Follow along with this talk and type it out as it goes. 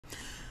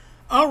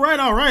All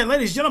right,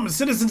 ladies and gentlemen,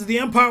 citizens of the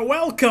Empire,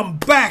 welcome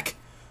back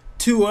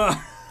to,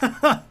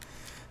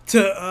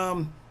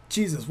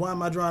 Jesus, why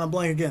am I drawing a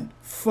blank again?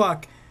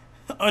 Fuck.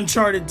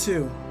 Uncharted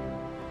 2.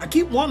 I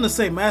keep wanting to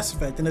say Mass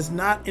Effect, and it's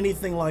not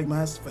anything like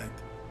Mass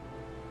Effect.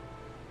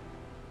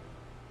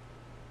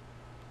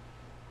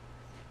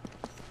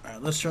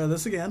 Alright, let's try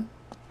this again.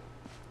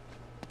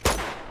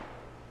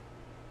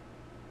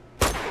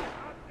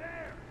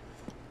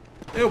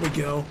 There we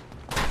go.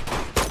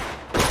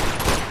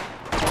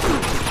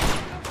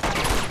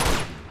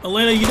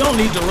 Elena, you don't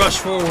need to rush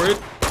forward.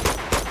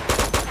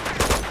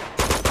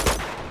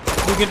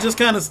 We can just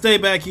kind of stay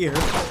back here.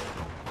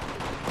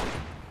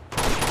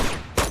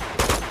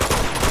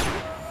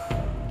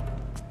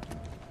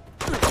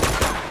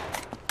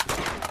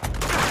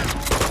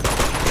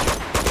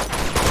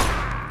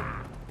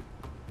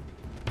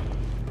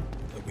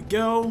 There we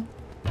go.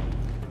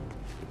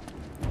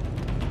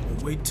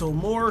 We'll wait till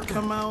more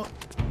come out.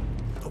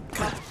 Oh,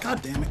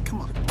 God damn it,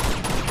 come on.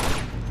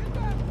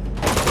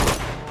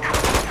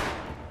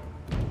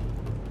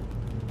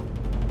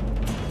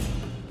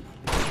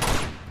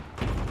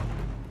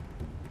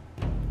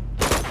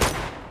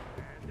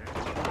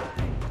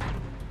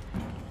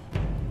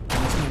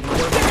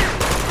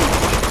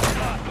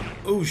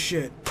 Oh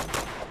shit.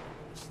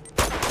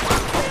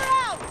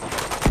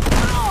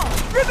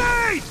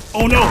 Grenade!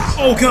 Oh no!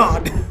 Oh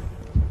god!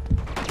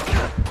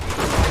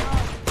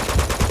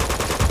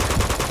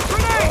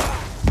 Grenade!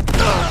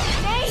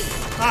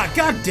 Ah,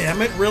 god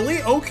damn it,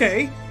 really?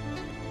 Okay.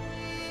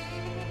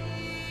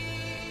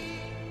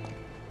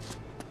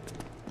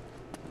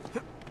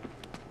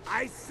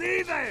 I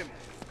see them!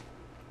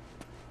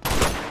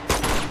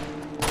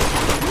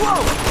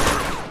 Whoa!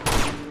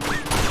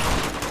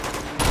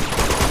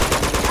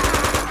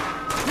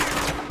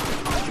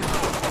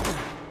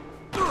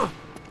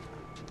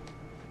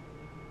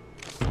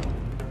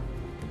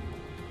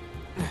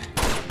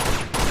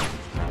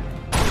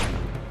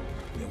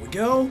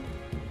 Go.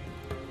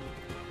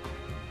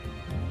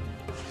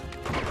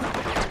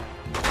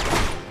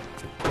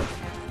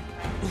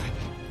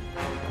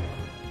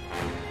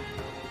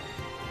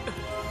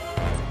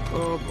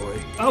 Oh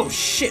boy. Oh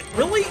shit,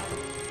 really?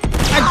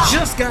 I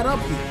just got up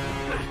here.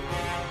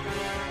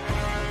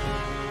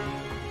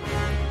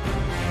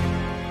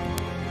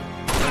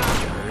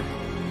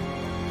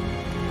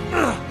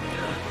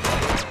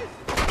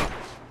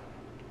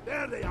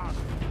 There they are.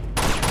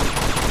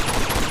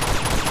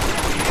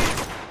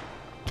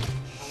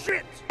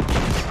 Shit!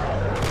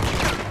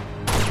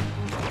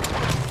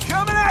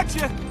 Coming at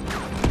you!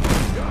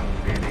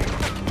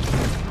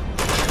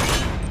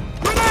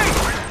 Grenade!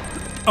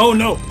 Oh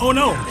no! Oh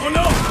no! Oh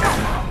no!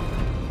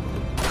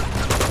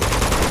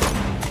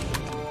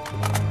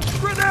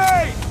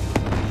 Grenade!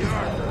 You're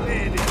an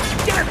idiot.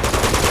 Get it!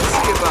 Let's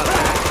see about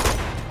that.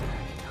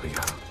 Here we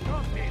go.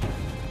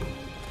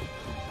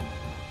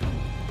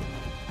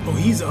 Oh,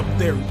 he's up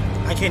there.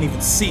 I can't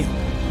even see him.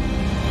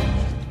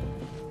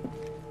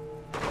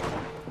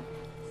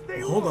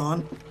 Hold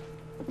on.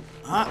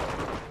 Ah,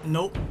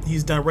 nope.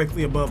 He's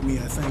directly above me,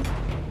 I think.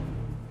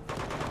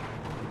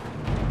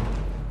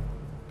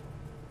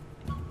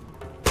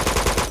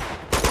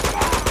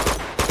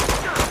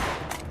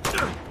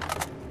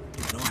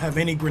 Don't have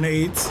any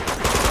grenades.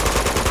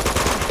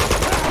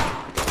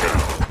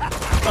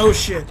 Oh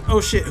shit. Oh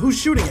shit. Who's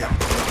shooting at me?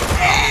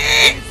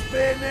 It's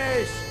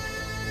finished!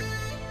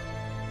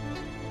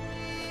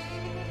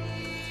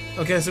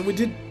 Okay, so we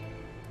did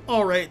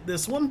alright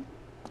this one.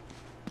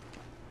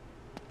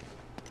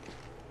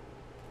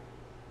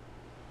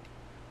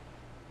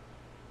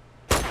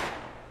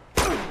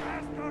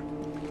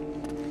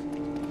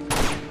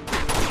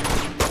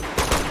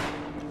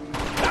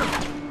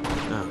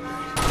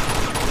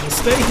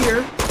 Stay here,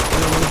 and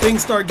when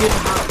things start getting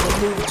hot,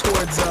 we'll move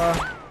towards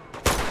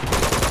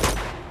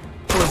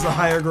the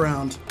higher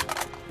ground.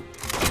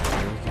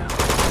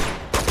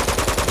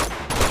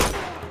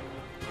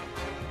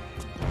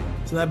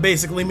 So that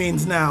basically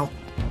means now.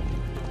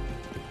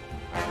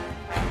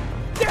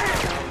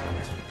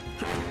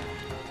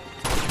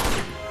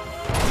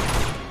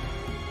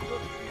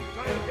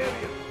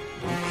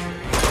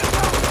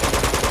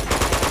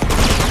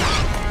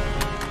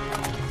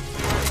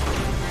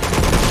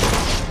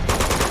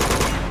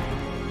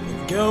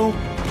 Go.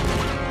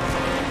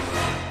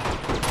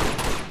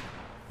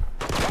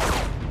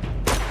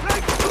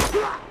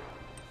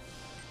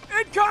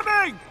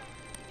 Incoming!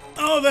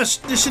 Oh, this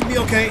should be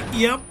okay.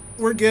 Yep,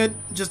 we're good.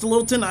 Just a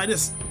little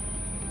tinnitus.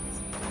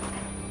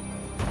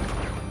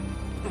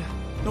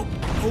 Nope.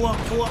 Pull up,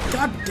 pull up.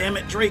 God damn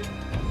it, Drake.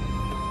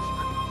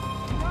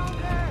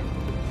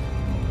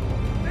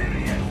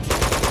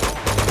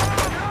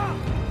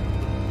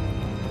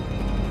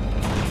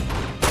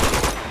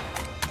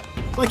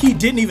 Like he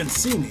didn't even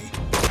see me.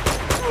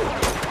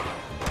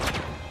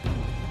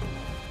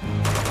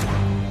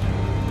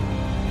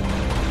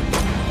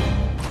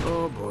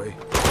 Oh boy.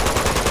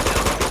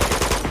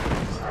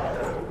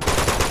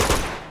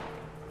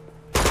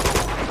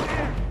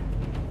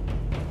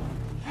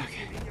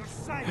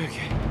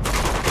 Okay.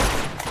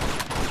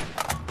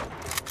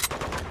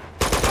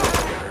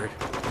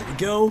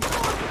 go.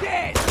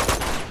 Dead!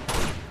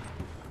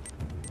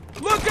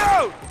 Look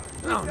out!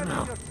 Oh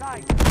no.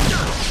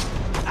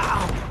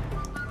 Ow!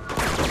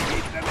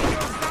 Keep them in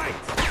your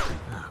sights!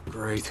 Oh,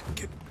 great.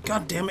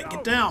 God damn it,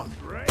 get down.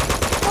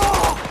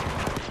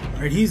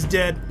 Alright, he's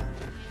dead.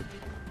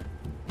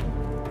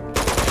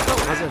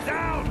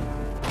 Down!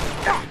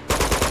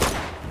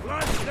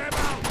 Flush them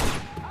out!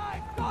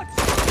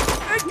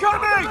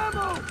 Incoming!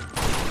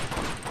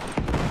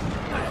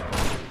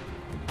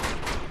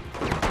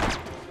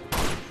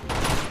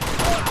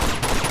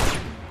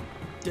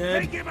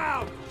 Dead. Take him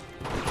out!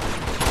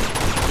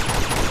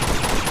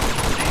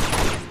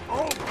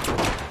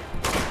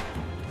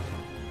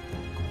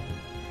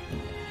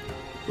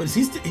 What is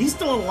he's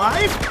still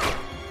alive?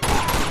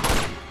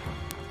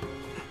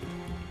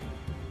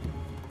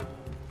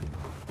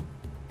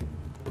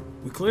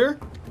 We clear?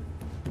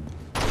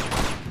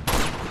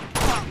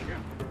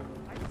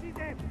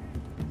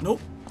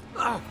 Nope.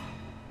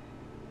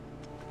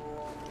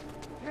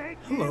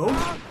 Hello.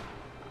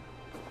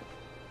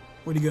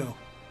 Where'd he go?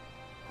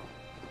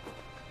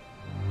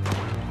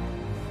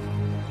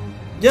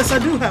 Yes, I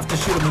do have to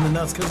shoot him in the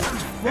nuts because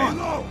it's fun.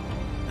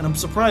 And I'm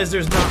surprised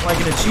there's not like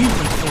an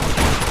achievement for it.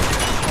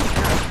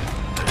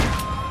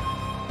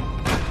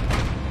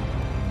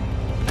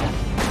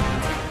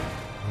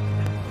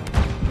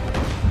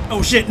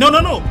 Oh shit, no, no,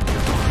 no!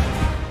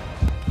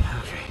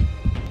 Okay.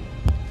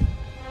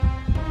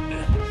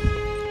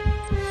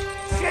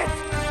 Shit!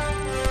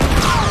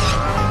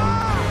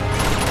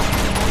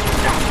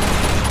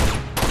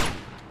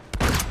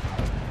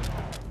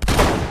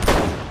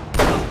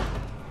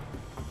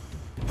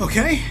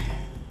 Okay.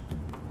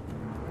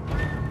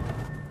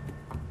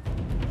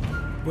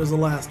 Where's the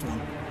last one?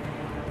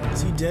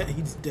 Is he dead?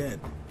 He's dead.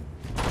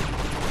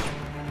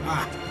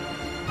 Ah.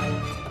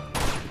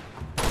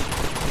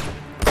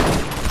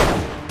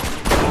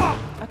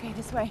 Okay,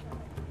 this way.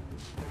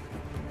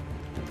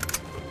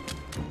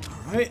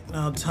 Alright,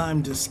 now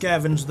time to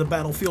scavenge the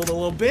battlefield a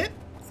little bit.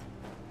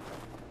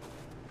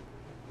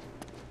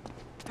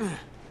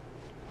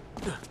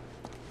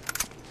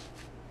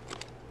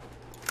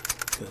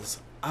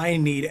 Because I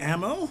need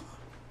ammo.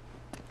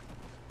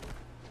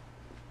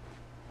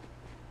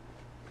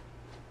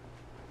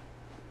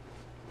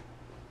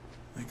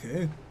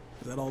 Okay,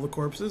 is that all the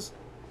corpses?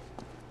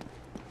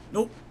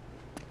 Nope.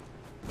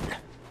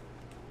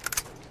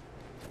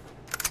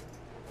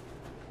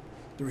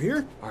 Through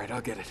here? All right,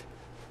 I'll get it.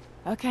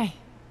 Okay.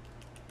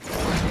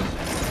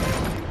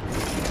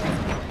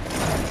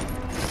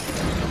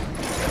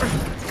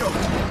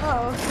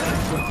 Oh.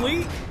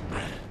 Quickly.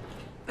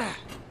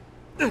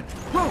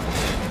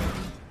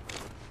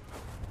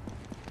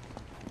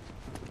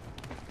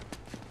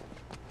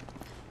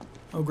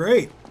 Oh,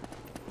 great.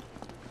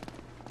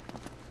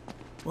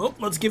 Well,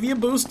 let's give you a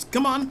boost.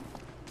 Come on.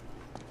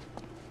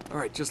 All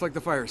right, just like the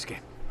fire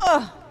escape.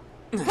 Oh.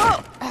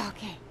 Whoa.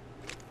 Okay.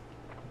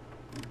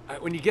 All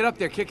right, when you get up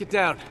there, kick it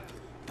down.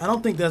 I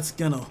don't think that's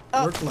gonna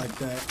work like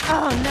that.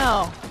 Oh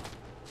no.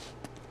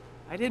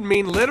 I didn't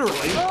mean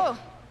literally. Oh.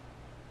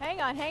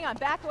 Hang on, hang on.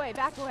 Back away,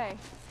 back away.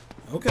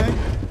 Okay.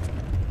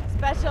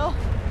 Special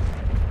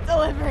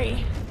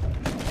delivery.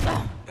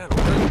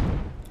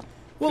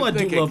 Well, I do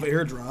thinking. love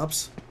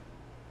airdrops.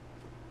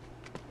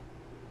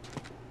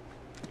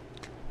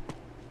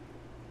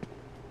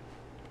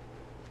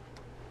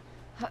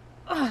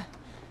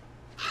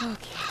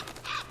 Okay.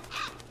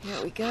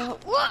 Here we go.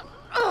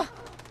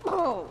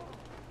 Oh.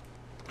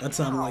 That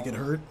sounded like it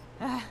hurt.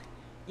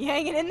 You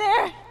hanging in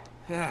there?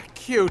 Yeah,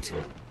 cute.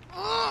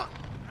 All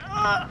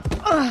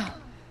right.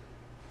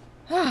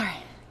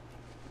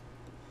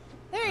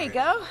 There you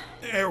go.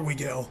 There we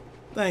go.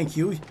 Thank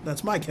you.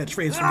 That's my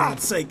catchphrase, for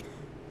God's sake.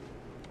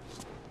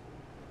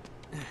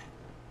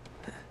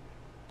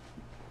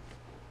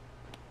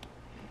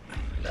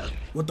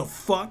 What the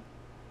fuck?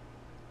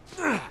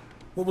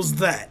 What was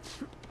that?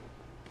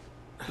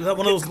 Is that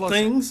one of those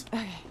things?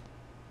 Okay.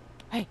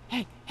 Hey,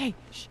 hey, hey.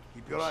 Shh.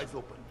 Keep your eyes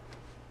open.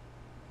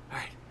 All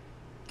right,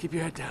 keep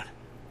your head down.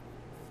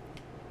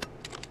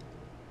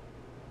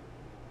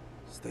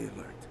 Stay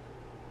alert.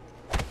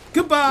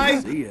 Goodbye.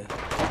 See ya.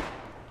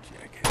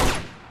 Check.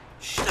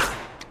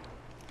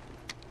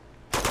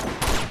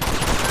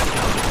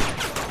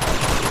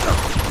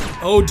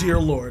 Oh dear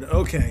Lord.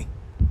 Okay.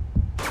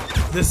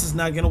 This is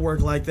not gonna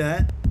work like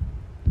that.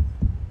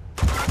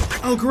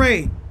 Oh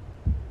great.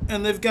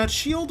 And they've got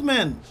shield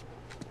men.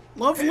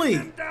 Lovely.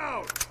 Hit them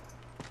down.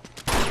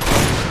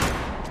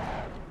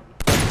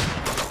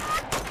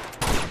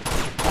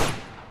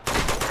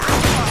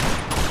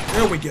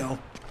 There we go.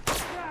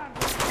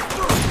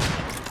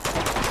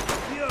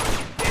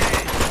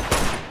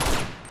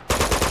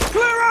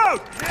 Clear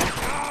out.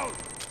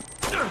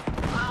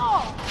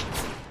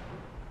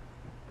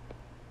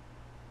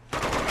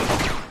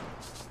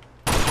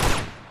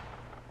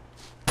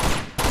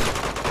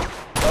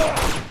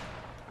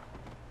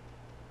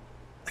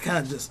 I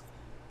kind of just,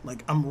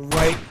 like, I'm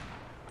right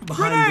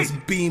behind this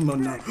beam of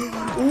now.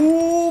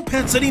 Ooh,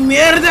 pezzo di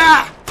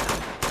merda!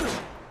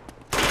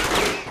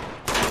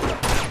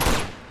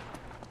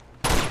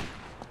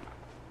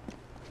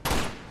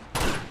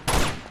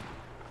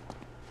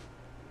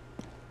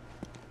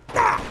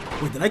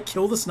 Wait, did I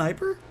kill the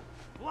sniper?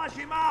 Flush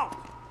him out!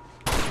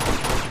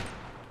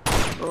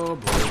 Oh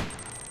boy.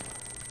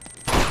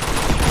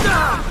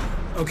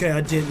 Okay,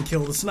 I didn't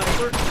kill the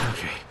sniper.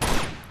 Okay.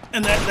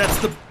 And that's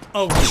the...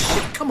 Oh,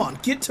 shit. Come on,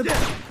 get to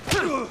that.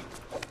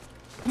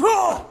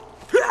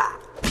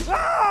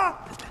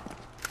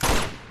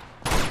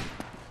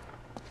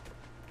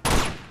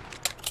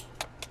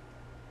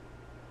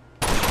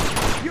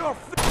 You're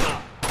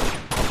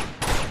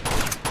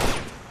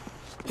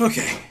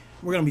Okay,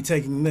 we're going to be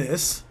taking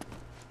this.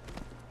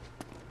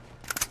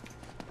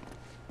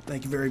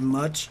 Thank you very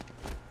much.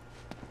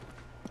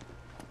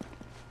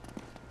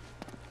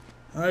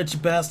 Alright, you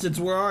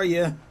bastards, where are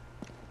you?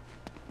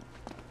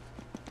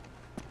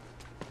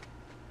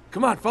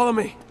 Come on, follow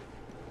me.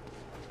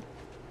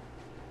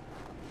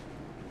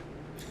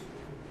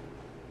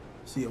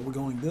 See, are we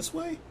going this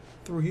way?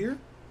 Through here?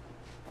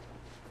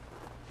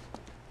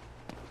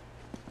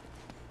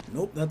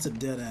 Nope, that's a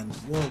dead end.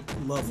 Well,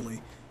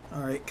 lovely.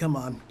 Alright, come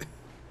on.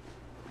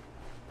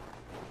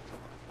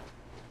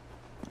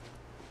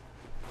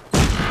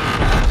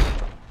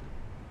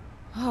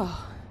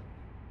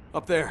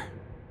 Up there.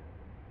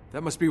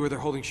 That must be where they're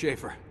holding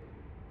Schaefer.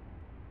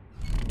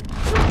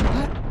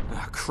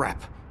 Ah,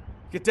 crap.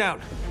 Get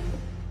down.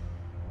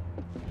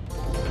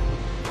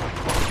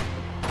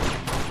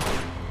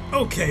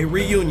 Okay,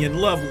 reunion.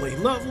 Lovely,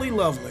 lovely,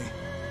 lovely.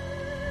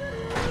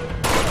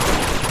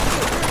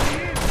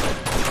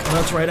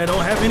 That's right, I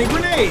don't have any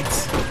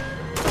grenades.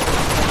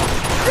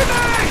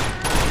 Grenade!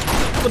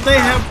 But they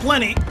have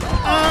plenty.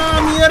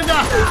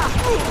 Mierda!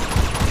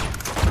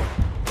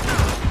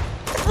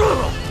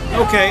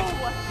 Okay.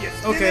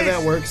 Okay,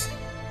 that works.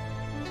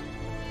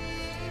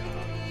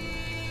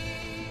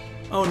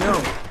 Oh no.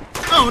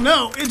 Oh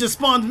no! It just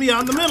spawned me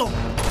out in the middle!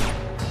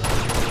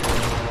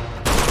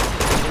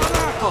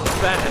 Oh,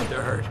 that had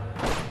to hurt.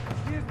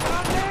 He's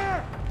down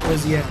there!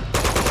 Where's he at?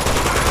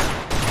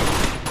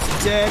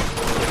 He's dead.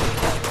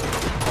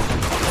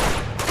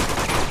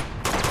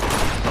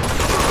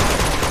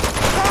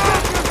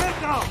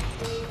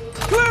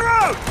 Clear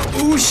out!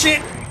 Ooh,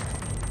 shit!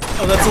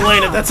 Oh, that's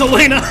Elena. That's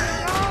Elena!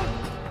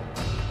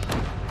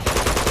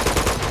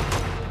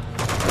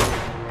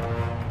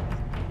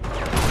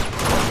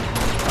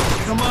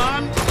 Come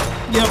on,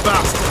 you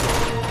bastard!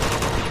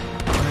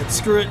 Alright,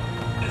 screw it.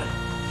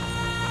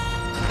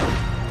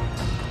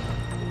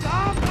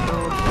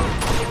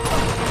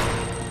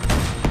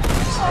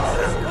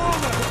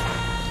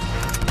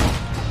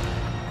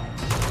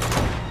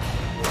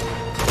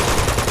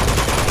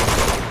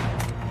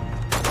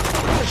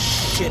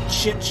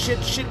 Shit,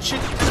 shit, shit,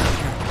 shit.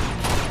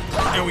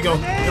 There we go.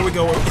 There we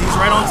go. He's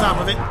right on top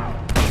of it.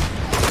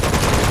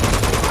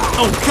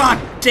 Oh, god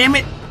damn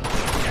it!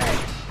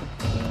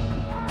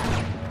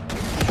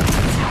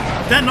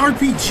 That an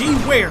RPG?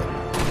 Where?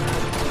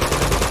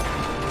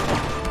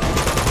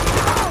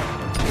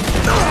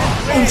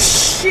 Oh,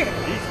 shit!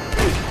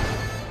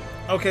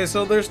 Okay,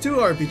 so there's two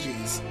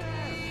RPGs.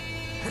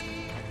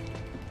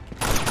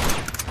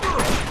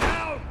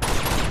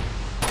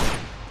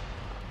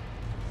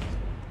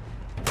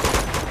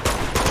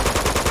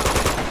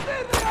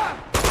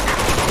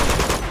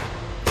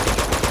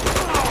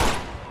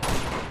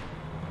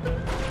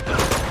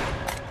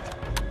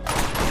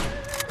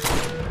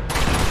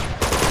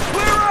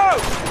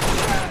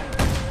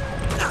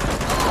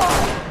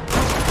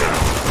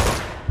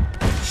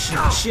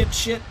 Shit,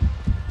 shit.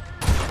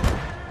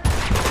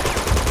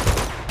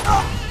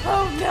 Oh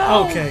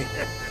no! Okay.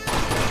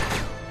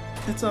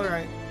 It's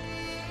alright.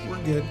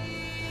 We're good.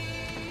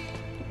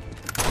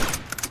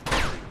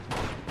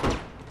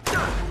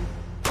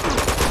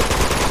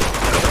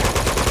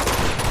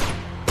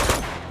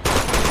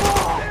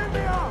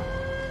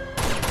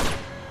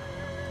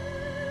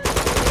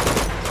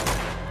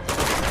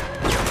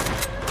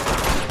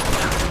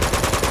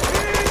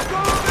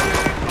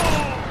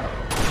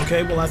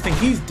 Okay, well I think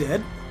he's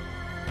dead.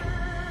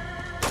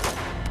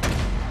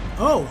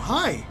 Oh,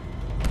 hi.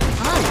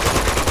 Hi.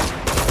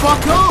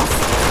 Fuck off!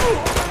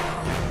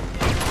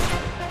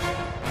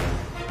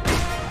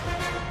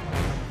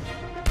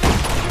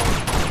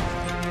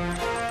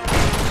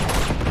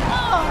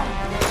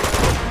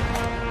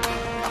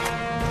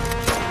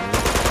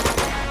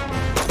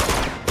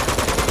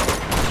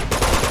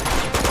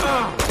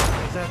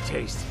 How's that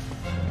taste?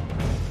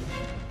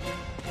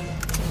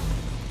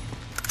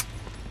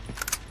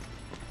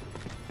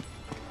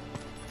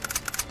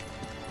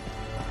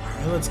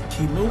 Let's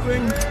keep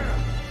moving.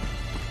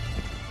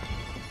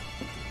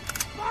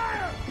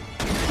 Fire!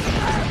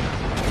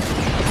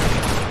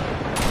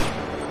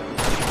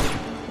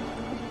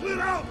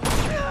 Clear out!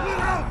 Clear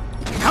out!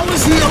 How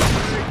is he? No,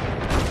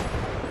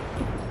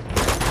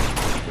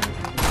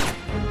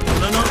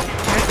 no,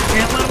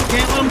 can't let him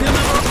get him.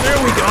 There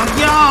we go.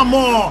 Yeah,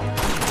 more.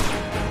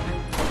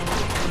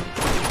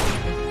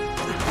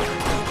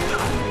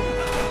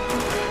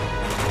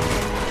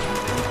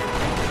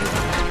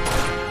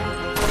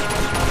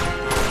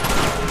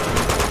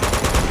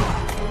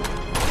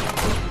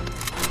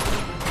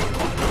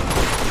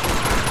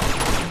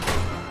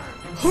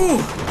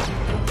 Whew.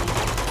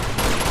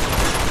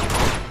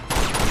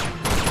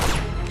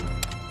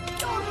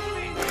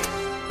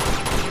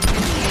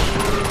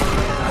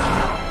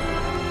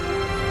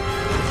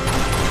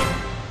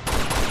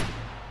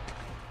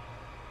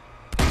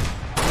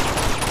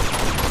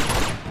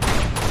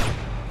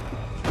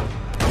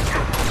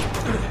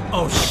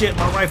 shit,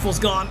 my rifle's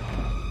gone.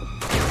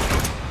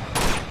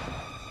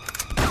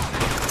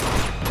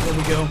 There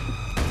we go.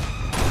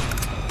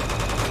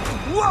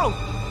 Whoa!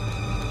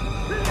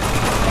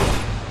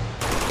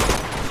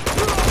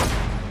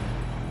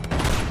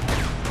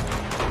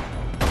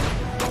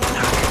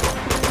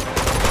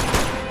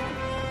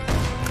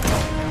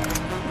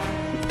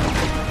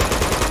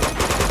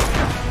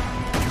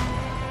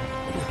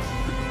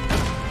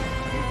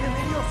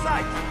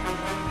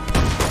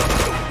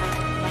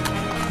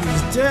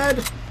 He's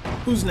dead.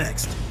 Who's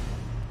next?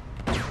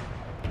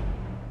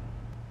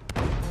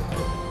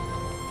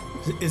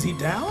 Is he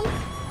down? You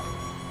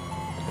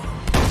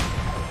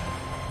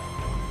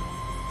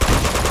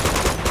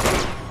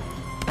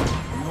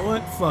know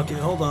what? Fuck it.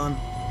 Hold on.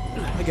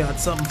 I got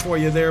something for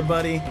you there,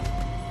 buddy.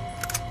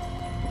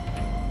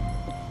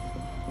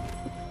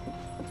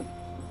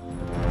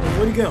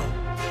 Where'd he go?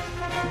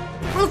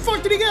 Where the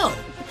fuck did he go?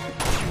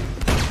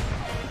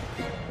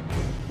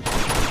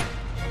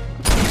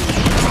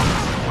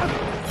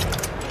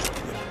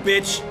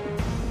 Bitch.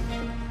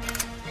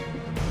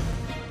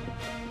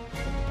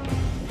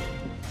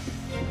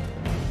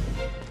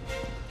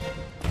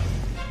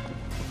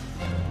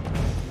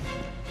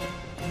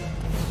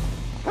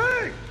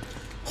 Hey!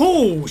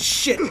 Oh,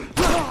 shit.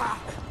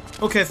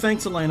 Okay,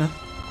 thanks, Elena.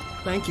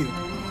 Thank you.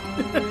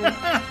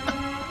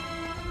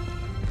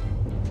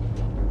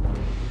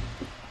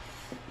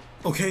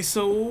 Okay,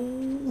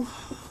 so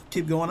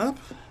keep going up.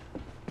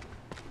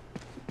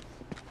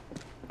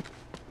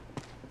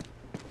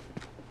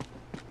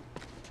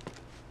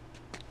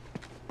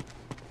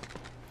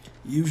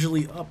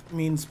 Usually up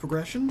means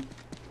progression.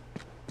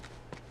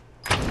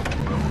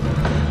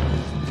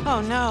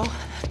 Oh no.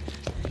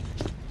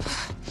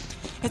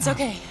 It's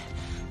okay.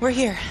 We're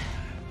here.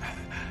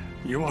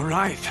 You were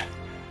right.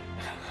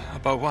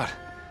 About what?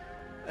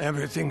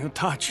 Everything you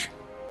touch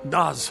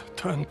does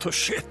turn to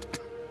shit.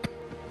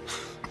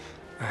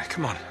 All right,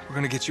 come on. We're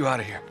gonna get you out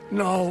of here.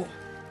 No.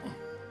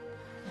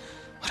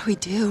 What do we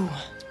do?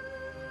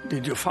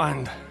 Did you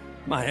find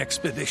my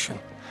expedition?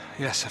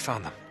 Yes, I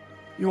found them.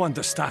 You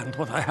understand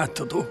what I had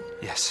to do?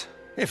 Yes.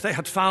 If they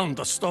had found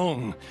the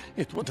stone,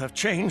 it would have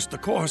changed the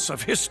course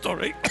of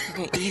history.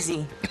 Okay,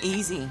 easy,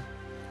 easy.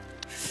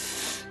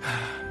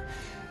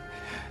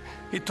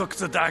 He took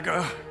the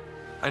dagger.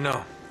 I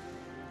know.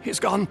 He's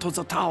gone to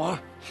the tower.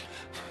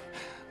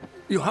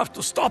 You have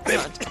to stop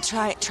him.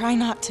 Try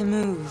not to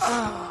move.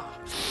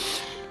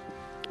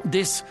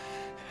 This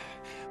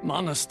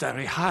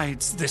monastery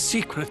hides the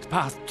secret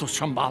path to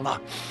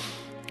Shambhala.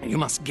 You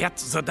must get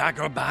the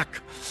dagger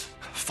back,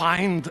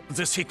 find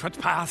the secret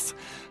path,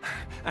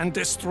 and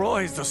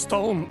destroy the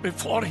stone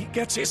before he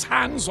gets his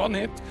hands on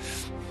it.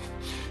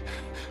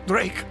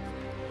 Drake,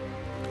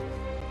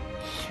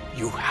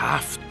 you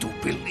have to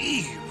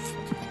believe.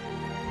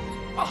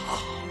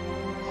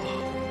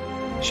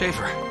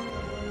 Schaefer.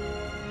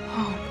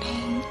 Oh,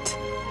 Nate.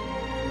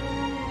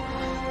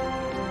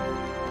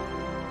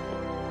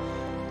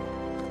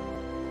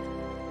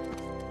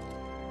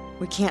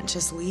 We can't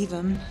just leave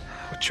him.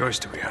 What choice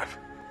do we have?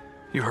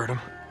 You heard him.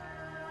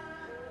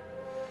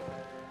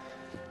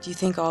 Do you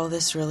think all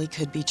this really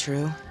could be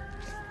true?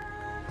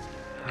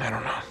 I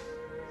don't know.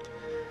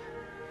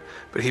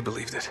 But he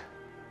believed it.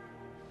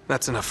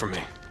 That's enough for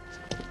me.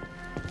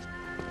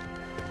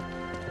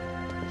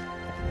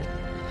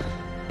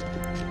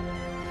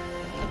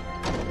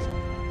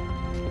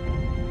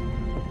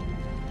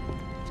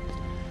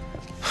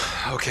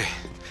 Okay.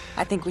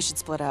 I think we should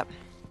split up.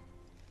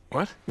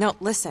 What? No,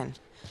 listen.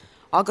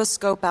 I'll go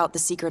scope out the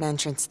secret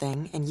entrance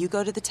thing, and you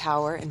go to the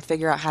tower and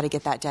figure out how to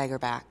get that dagger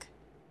back.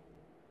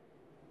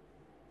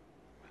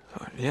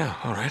 Yeah,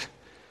 all right.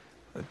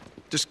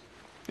 Just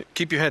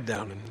keep your head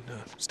down and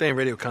stay in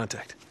radio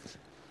contact.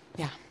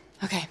 Yeah,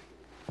 okay.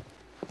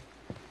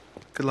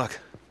 Good luck.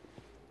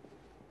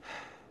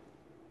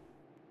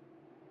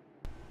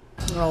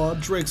 Oh,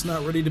 Drake's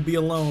not ready to be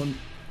alone.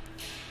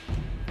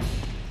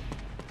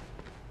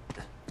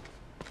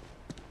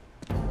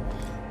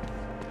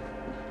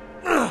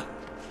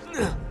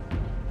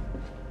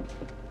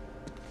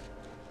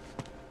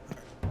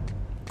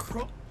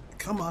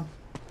 Come on.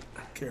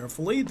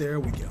 Carefully. There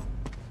we go.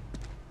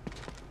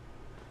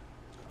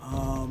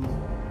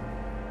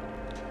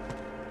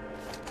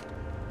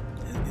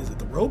 Is it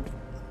the rope?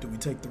 Do we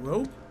take the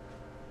rope?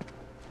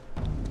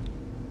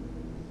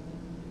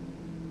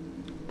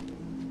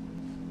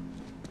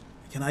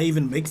 Can I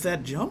even make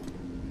that jump?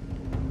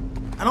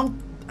 I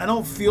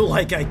don't feel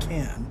like I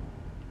can.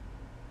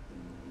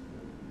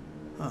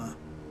 Huh.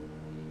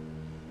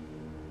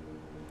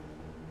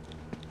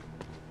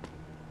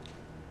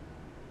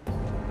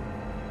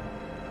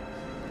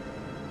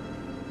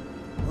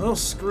 Well,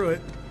 screw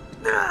it.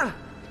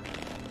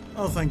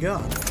 Oh, thank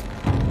God.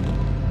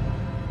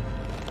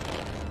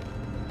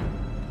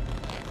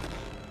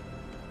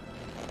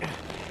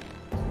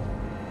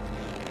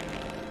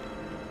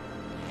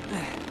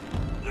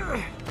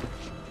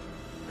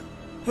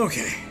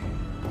 Okay.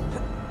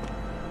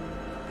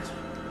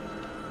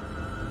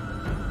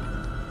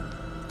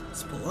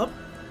 Let's pull up.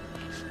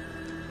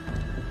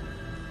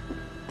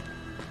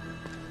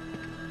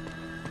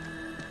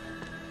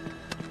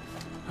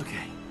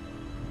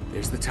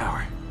 the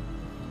tower.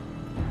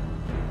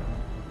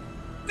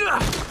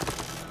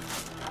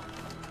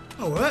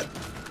 Oh, what?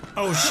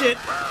 Oh, shit.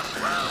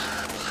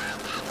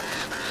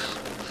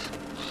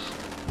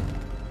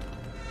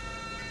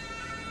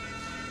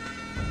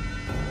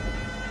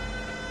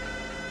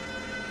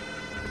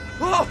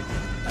 Whoa!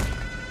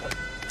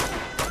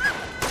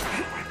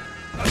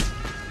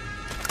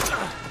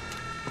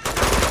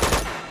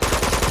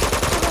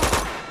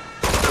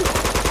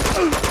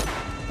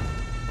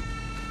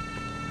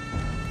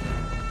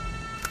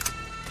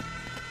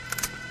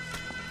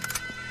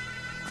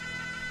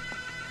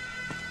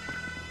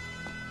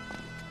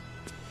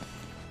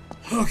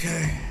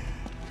 Okay.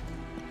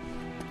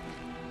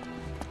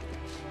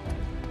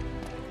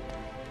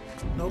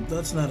 Nope,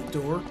 that's not a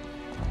door.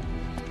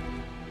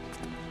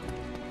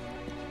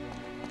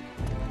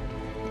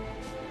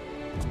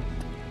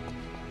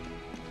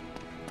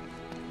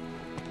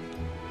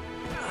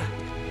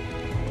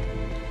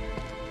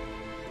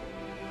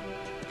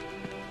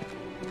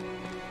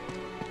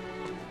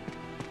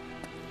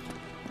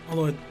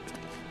 Although it...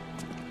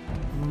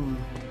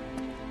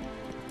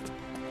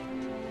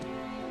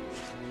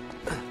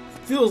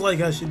 feels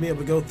like I should be able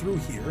to go through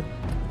here.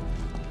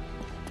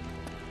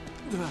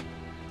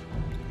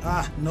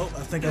 Ah, nope,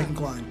 I think I can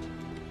climb.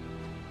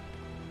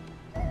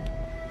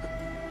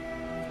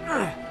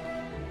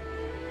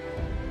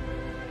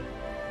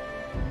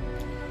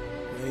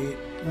 Wait,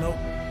 nope.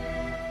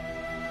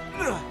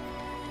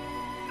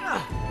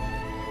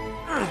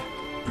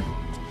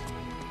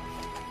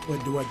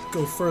 Wait, do I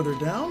go further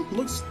down?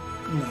 Looks...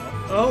 no.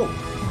 Oh!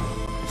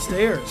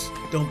 Stairs.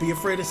 Don't be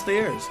afraid of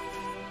stairs.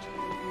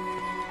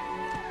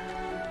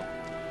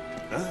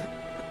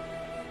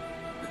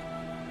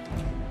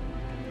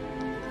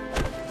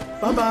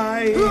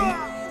 Bye-bye!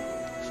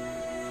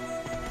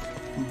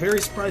 I'm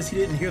very surprised he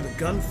didn't hear the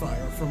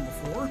gunfire from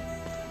before.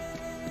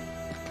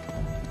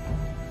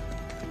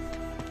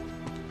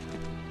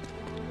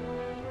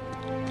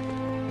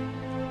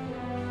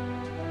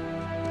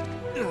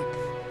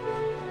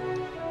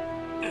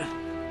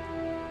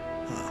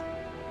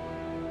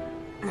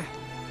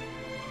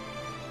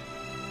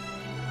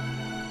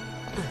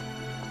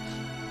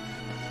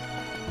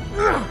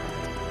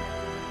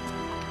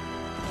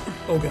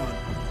 Oh god.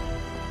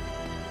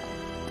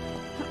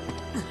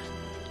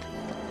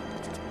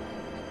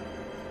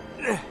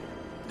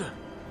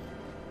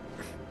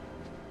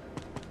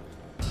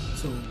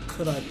 So,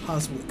 could I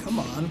possibly... come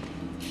on.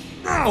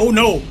 Oh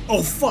no!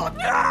 Oh fuck!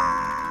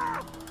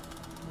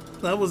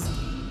 That was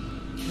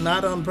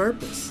not on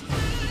purpose.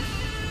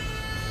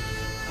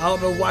 I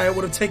don't know why it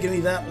would have taken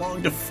me that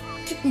long to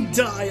fucking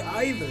die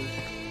either.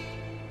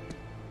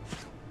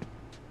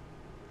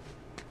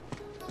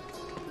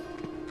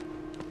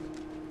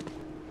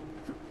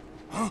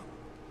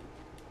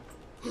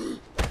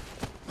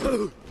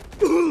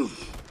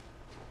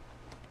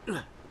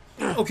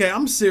 Okay,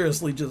 I'm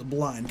seriously just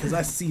blind because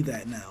I see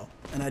that now,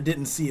 and I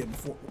didn't see it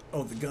before.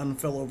 Oh, the gun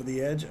fell over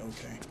the edge?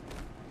 Okay.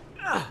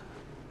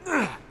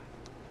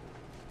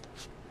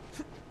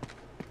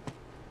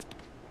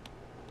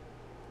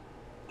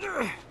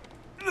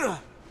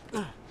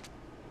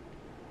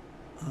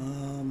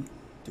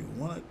 Do you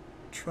want to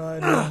try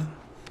to...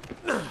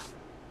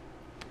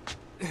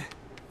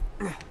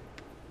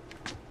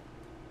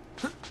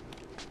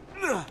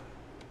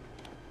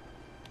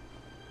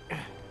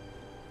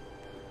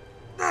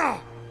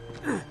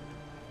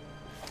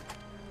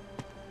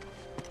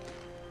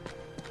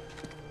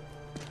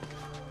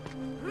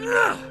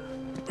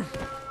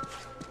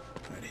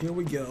 Here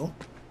we go.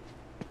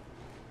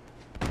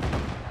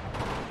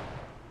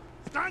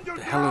 What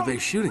the hell are they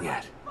shooting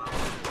at?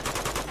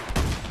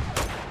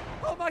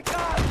 Oh my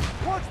god!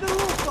 Watch the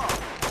rooftop!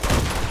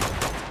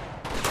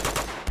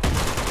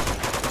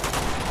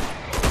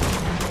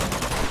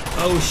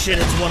 Oh shit,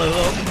 it's one of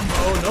those.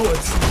 Oh no,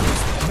 it's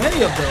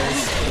many of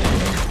those.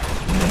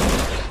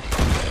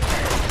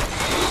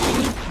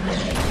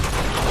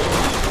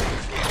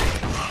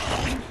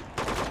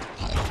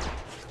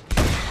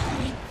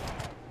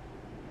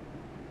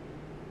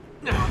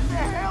 What the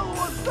hell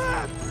was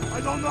that?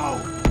 I don't know.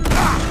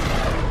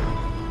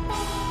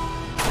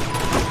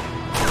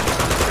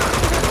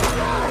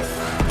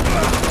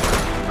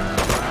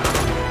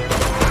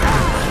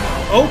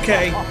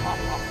 Okay.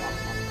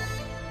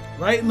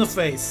 Right in the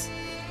face.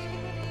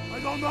 I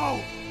don't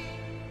know.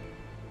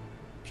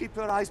 Keep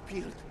your eyes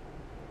peeled.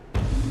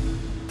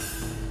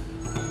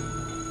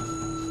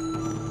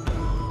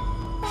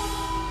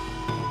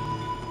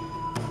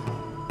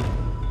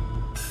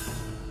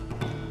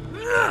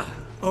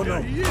 Oh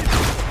no.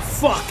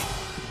 Fuck.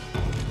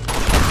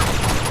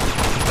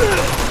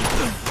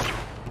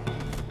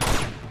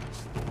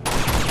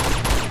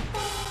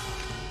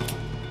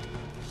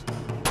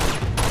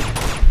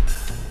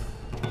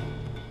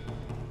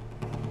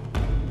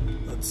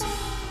 Let's see.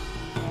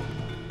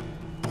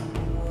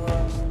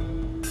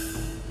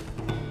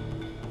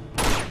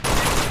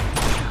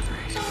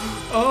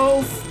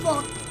 Oh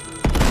fuck.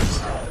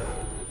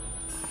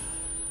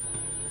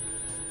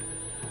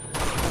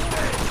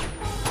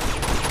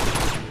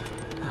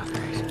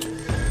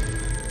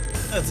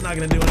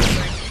 not gonna do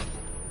anything.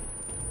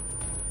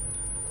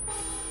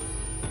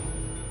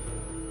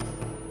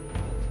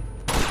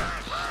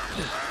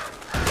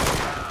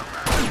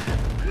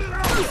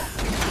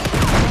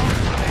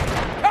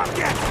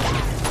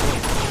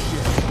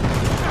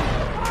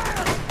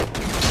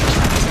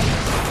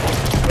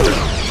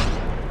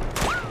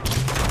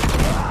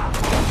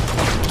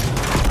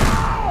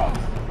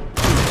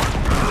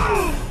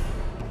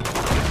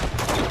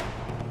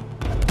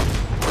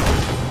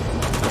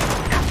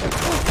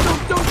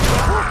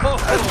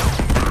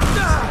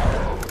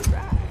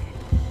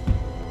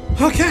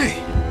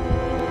 Okay.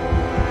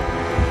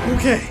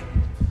 Okay.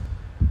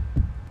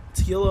 Let's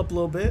heal up a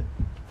little bit.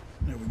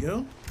 There we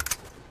go.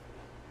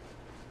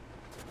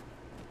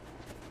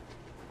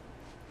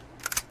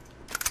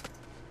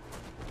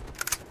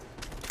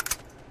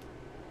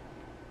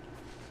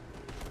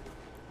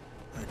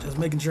 Alright, just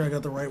making sure I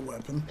got the right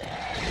weapon.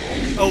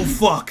 Oh,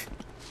 fuck.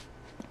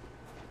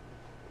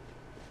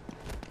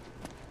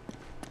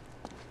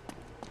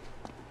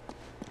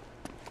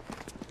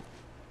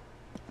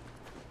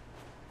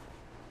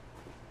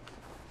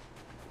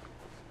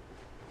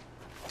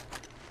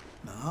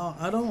 No,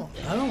 I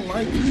don't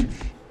like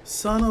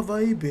son of a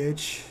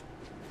bitch.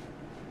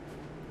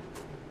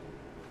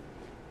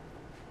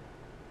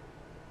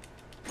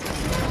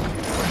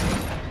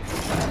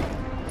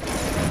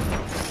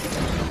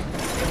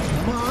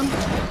 Come on.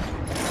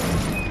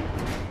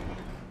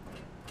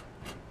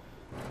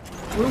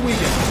 What do we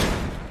get?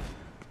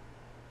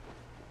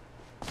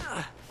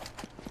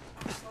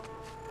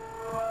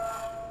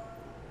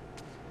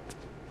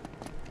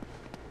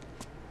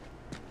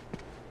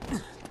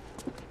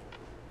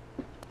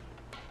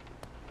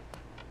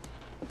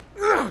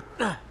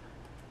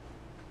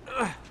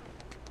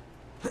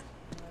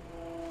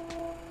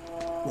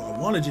 Well, I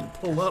wanted you to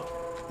pull up,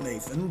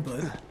 Nathan,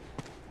 but...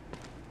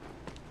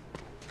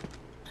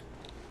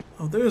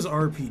 Oh, there's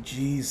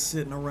RPGs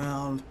sitting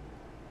around.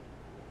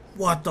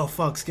 What the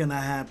fuck's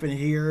gonna happen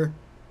here?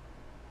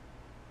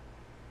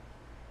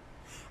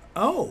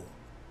 Oh.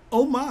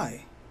 Oh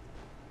my.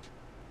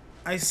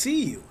 I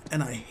see you,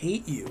 and I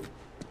hate you.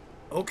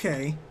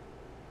 Okay.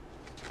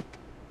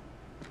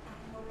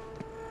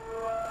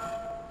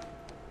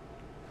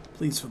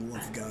 Please, for the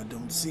love of God,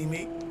 don't see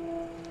me.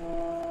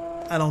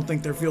 I don't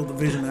think their field of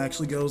vision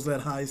actually goes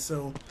that high,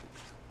 so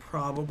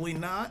probably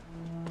not.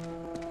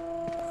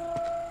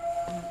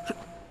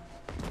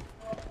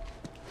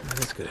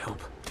 That's good help.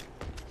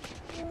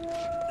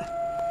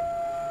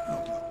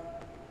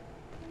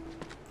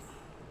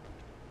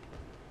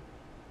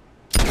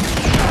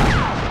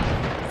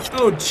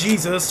 Oh,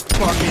 Jesus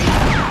fucking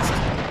Christ.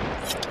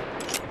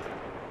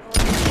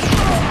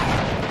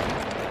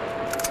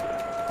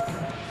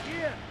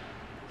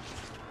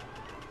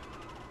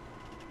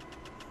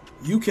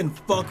 You can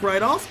fuck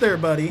right off there,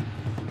 buddy.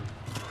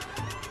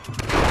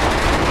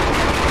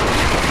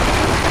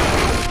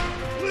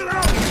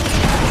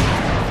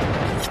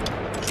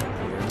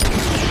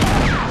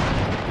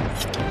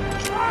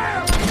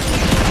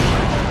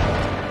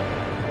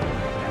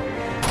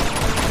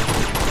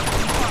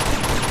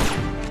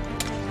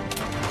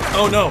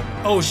 Oh no.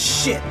 Oh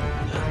shit.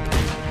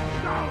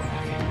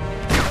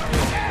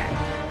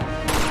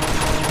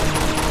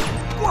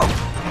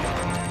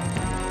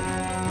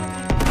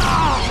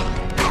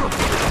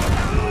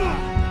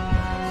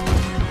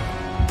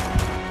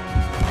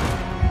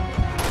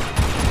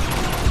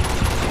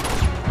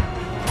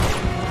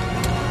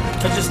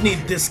 I just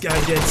need this guy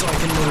dead so I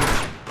can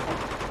move.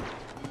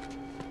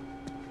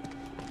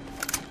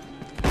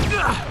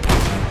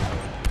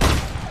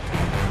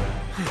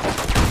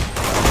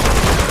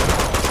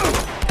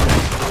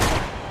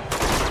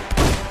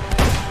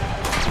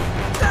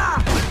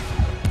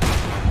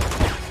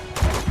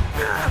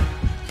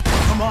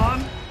 Come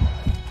on.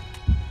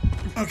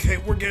 Okay,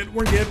 we're good,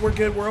 we're good, we're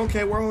good, we're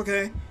okay, we're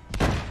okay.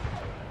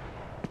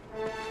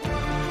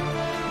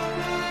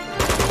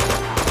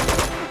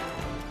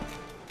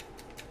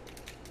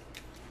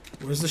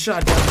 Where's the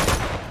shotgun?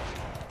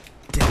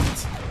 Damn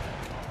it.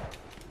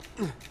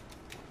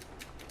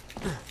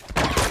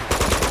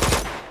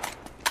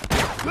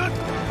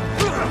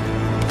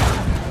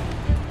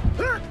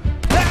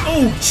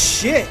 Oh,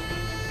 shit!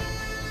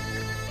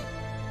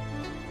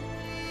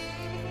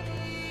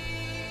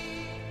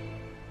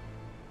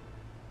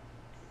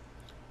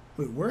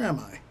 Wait, where am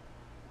I?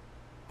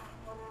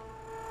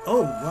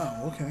 Oh,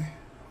 wow, okay.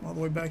 I'm all the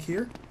way back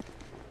here?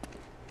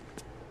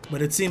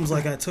 But it seems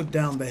like I took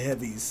down the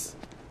heavies.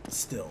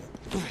 Still,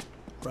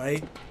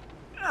 right?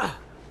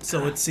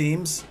 So it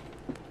seems.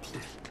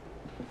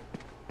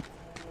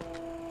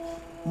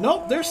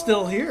 Nope, they're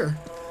still here.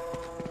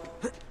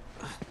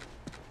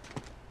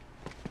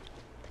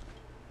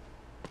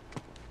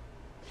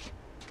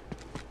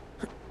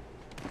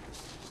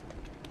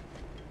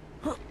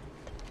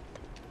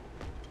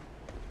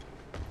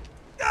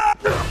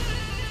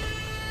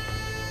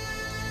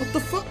 What the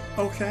fuck?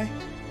 Okay.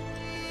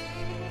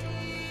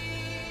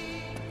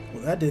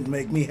 Well, that didn't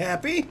make me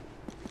happy.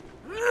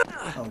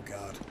 Oh,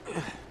 God.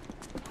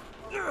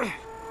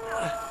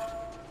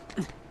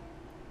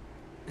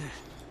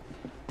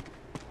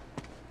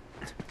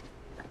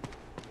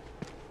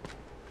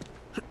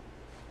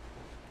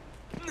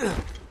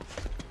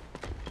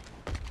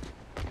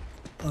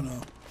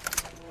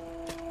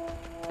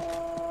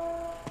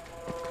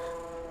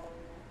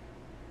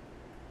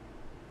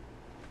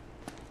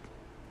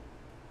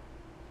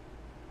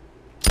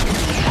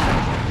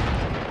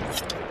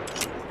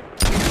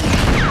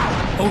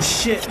 Oh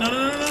shit! No,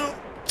 no, no, no!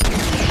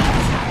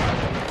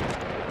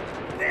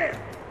 There.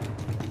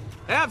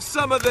 Have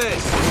some of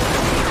this.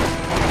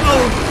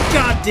 Oh,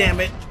 god damn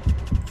it!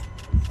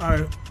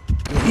 Alright.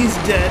 Well, he's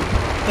dead.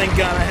 Thank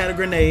god I had a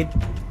grenade.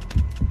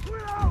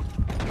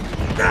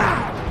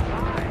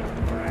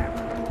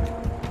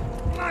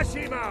 Flush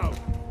him out.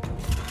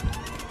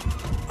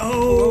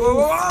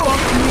 Oh,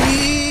 fuck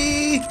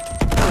me!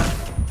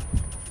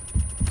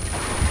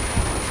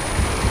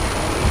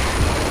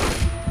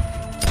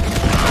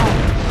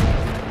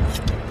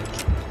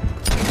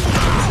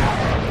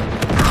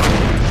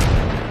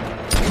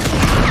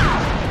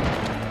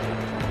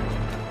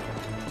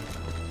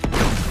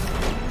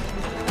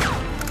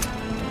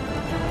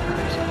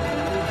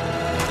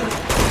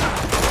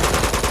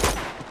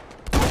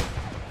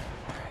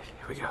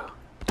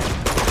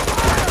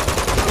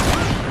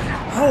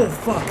 Oh,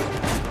 fuck.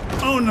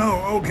 Oh,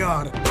 no. Oh,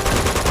 God.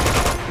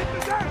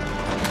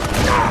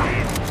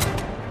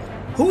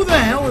 Who the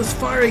hell is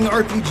firing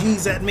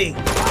RPGs at me?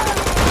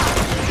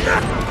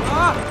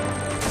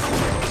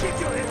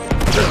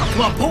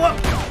 Come on, pull up!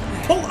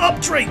 Pull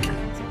up, Drake!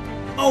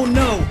 Oh,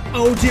 no.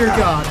 Oh, dear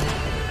God.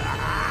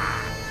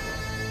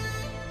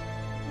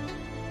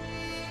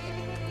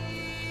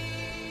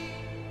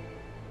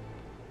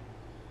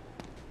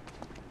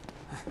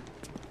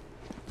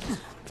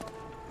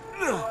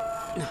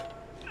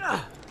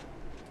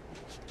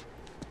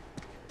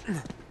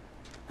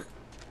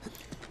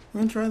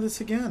 We're gonna try this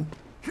again.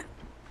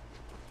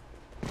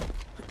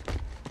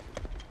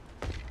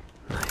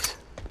 Nice.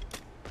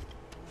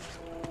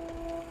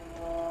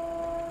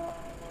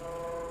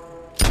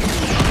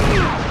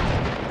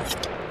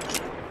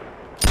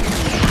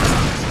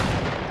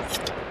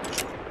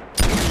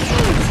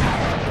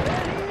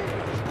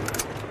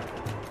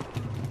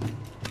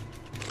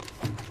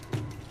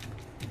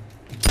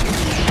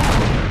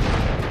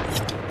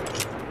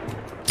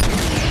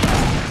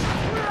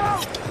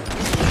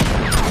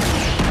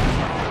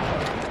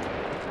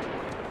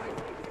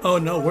 Oh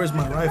no, where's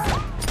my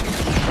rifle?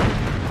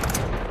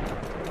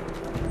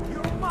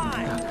 You're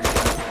mine.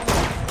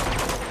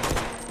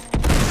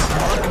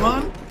 Come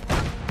on.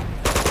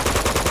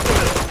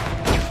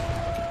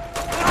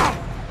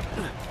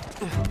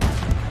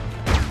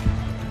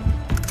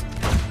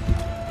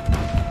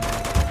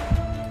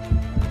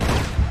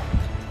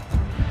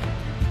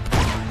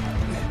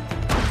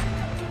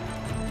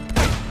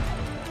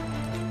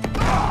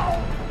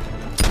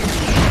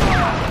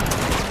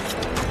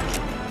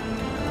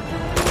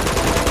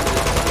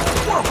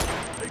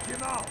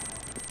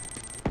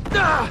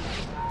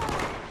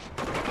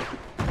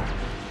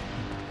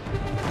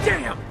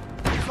 Damn!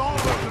 It's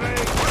over,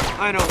 Drake.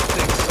 I don't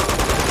think so.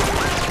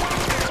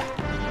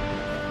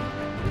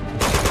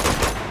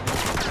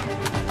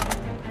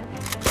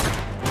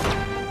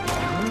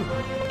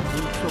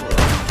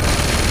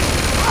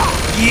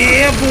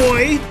 Yeah,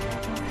 boy!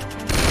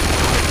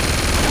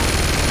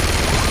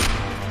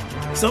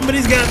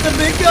 Somebody's got the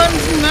big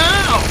guns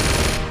now!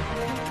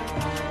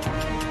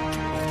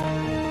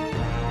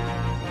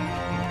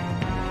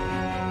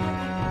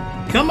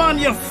 Come on,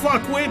 you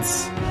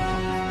fuckwits!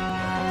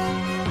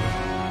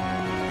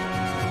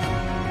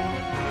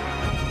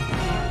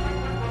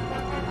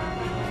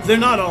 They're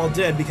not all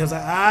dead because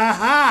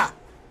aha!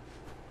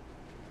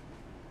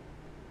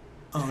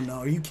 Oh no,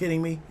 are you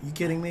kidding me? Are you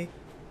kidding me?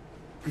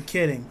 You're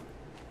kidding.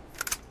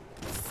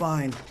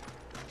 Fine.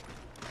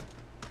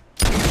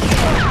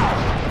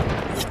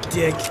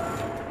 Dick.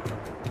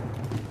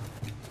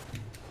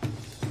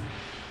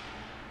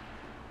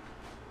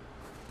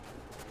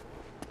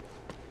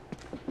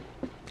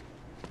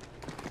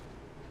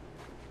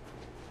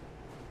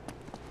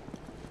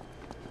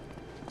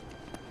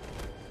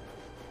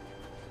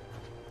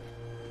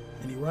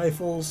 Any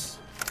rifles?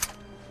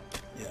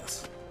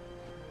 Yes.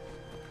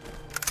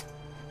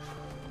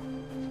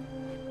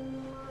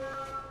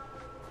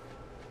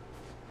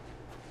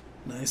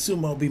 And I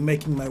assume I'll be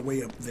making my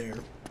way up there.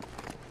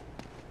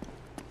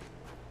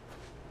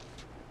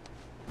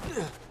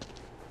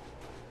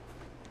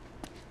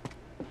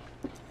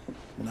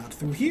 Not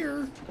through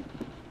here.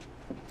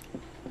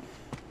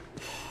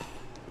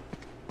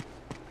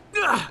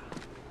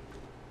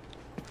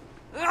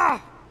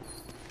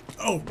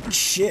 Oh,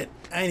 shit.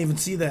 I didn't even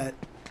see that.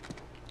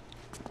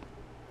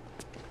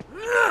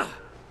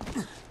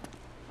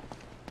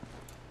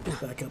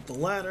 Back up the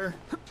ladder.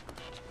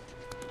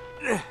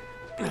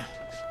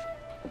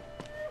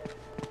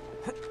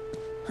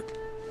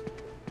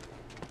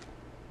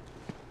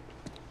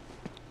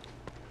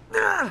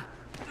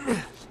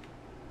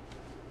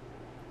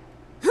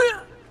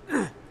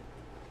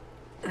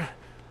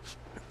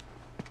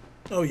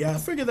 Oh yeah, I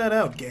figured that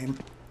out, game. You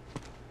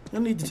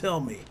don't need to tell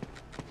me.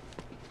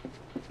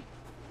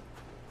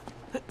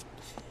 Oh,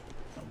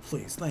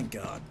 please, thank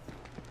God.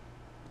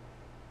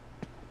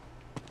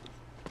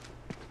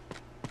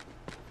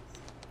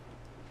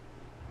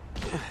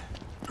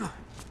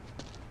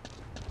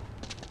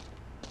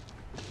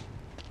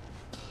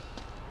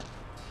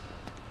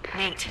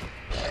 Nate,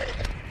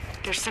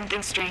 there's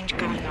something strange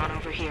going on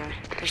over here.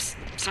 There's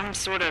some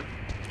sort of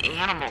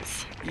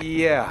animals.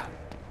 Yeah,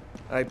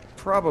 I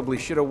probably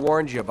should have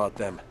warned you about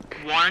them.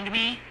 Warned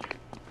me?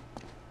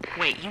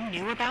 Wait, you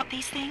knew about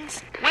these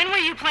things? When were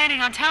you planning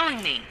on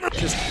telling me?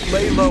 Just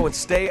lay low and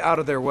stay out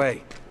of their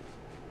way.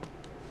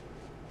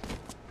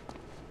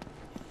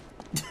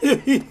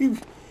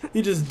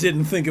 He just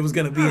didn't think it was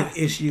going to be an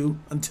issue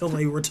until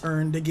they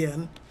returned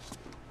again.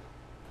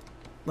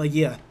 Like,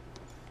 yeah.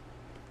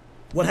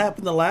 What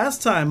happened the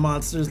last time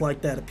monsters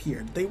like that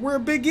appeared? They were a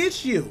big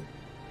issue.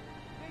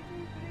 They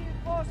need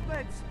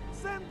reinforcements.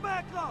 Send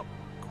back up.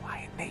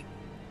 Quiet, Nate.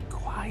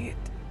 Quiet.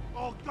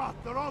 Oh God,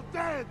 they're all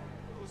dead.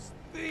 Those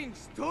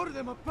things tore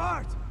them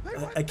apart.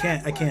 I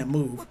can't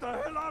move. What the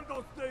hell are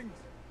those things?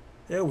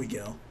 There we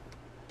go.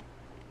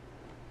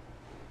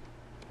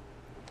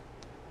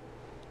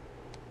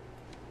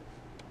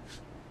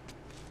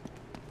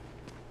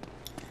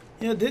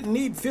 Yeah, didn't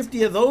need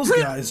 50 of those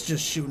guys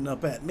just shooting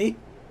up at me.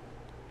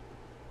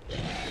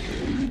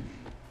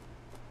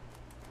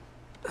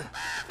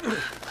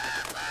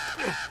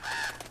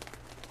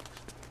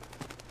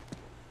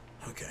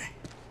 Okay.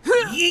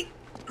 Yeet.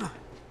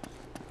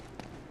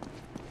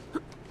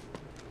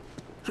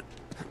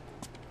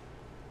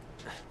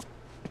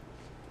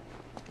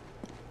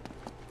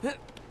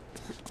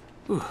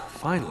 Ooh,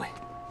 finally.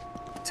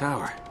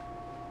 Tower.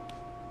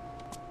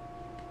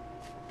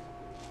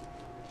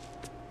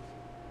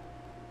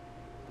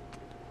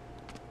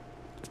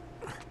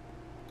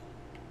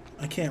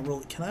 I can't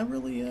really... Can I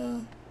really,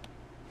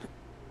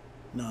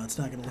 No, it's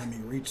not going to let me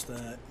reach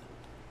that.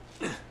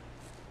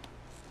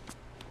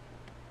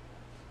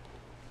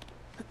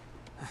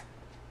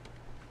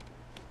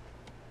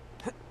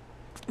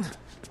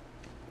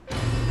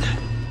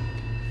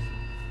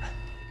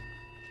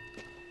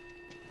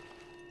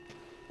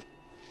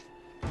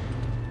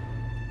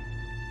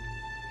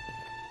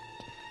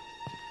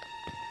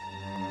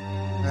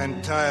 I'm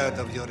tired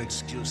of your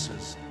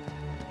excuses.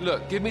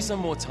 Look, give me some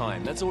more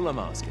time. That's all I'm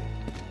asking.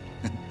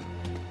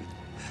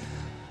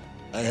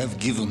 I have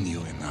given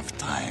you enough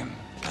time.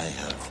 I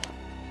have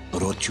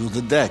brought you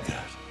the dagger.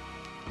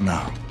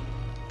 Now,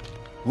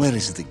 where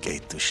is the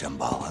gate to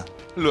Shambhala?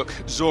 Look,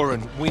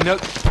 Zoran, we know...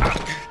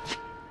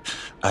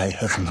 I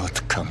have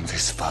not come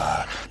this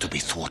far to be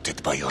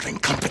thwarted by your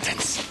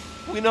incompetence.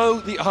 We know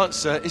the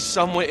answer is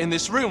somewhere in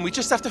this room. We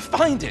just have to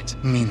find it.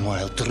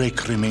 Meanwhile,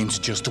 Drake remains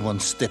just one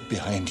step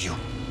behind you.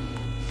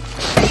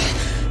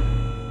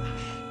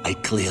 I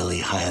clearly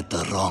hired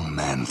the wrong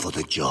man for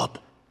the job.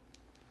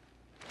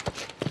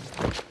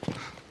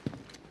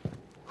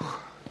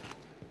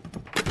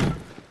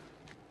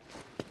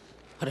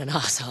 What an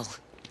asshole.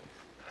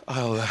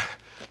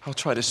 I'll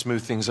try to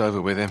smooth things over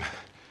with him.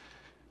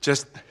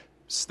 Just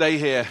stay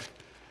here.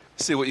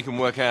 See what you can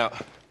work out.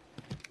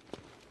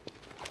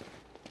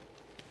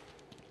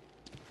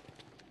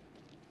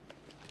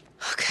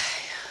 Okay.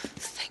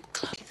 Think,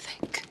 Chloe,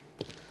 think.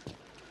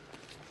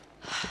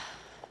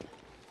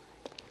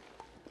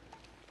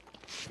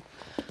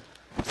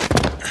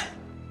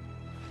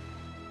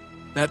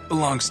 That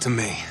belongs to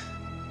me.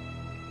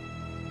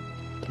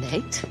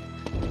 Nate?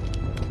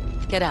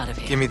 Get out of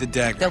here. Give me the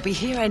dagger. They'll be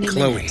here any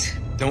Chloe, minute.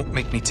 don't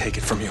make me take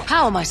it from you.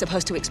 How am I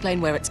supposed to explain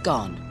where it's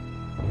gone?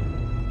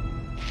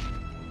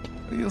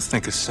 You'll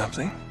think of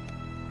something.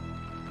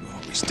 You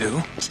always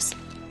do.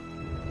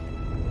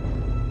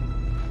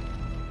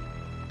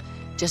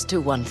 Just do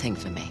one thing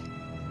for me.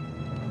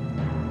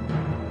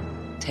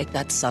 Take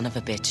that son of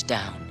a bitch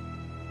down.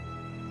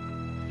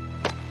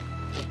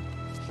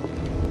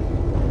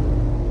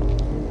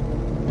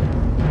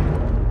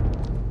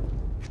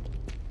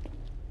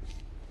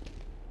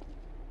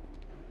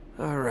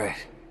 All right.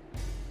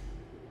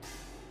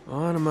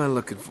 What am I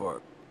looking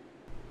for?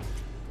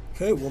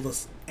 Okay, well, the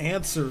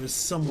answer is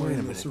somewhere Wait a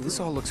in minute, this room. this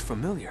all looks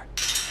familiar.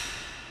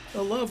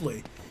 Oh,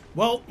 lovely.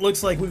 Well,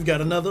 looks like we've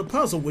got another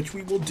puzzle, which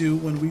we will do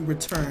when we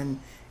return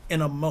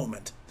in a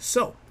moment.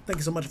 So, thank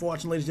you so much for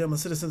watching, ladies and gentlemen,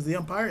 citizens of the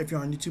Empire. If you're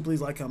on YouTube, please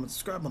like, comment,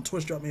 subscribe. On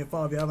Twitch, drop me a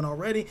follow if you haven't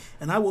already.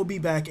 And I will be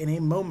back in a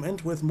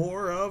moment with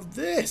more of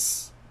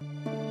this.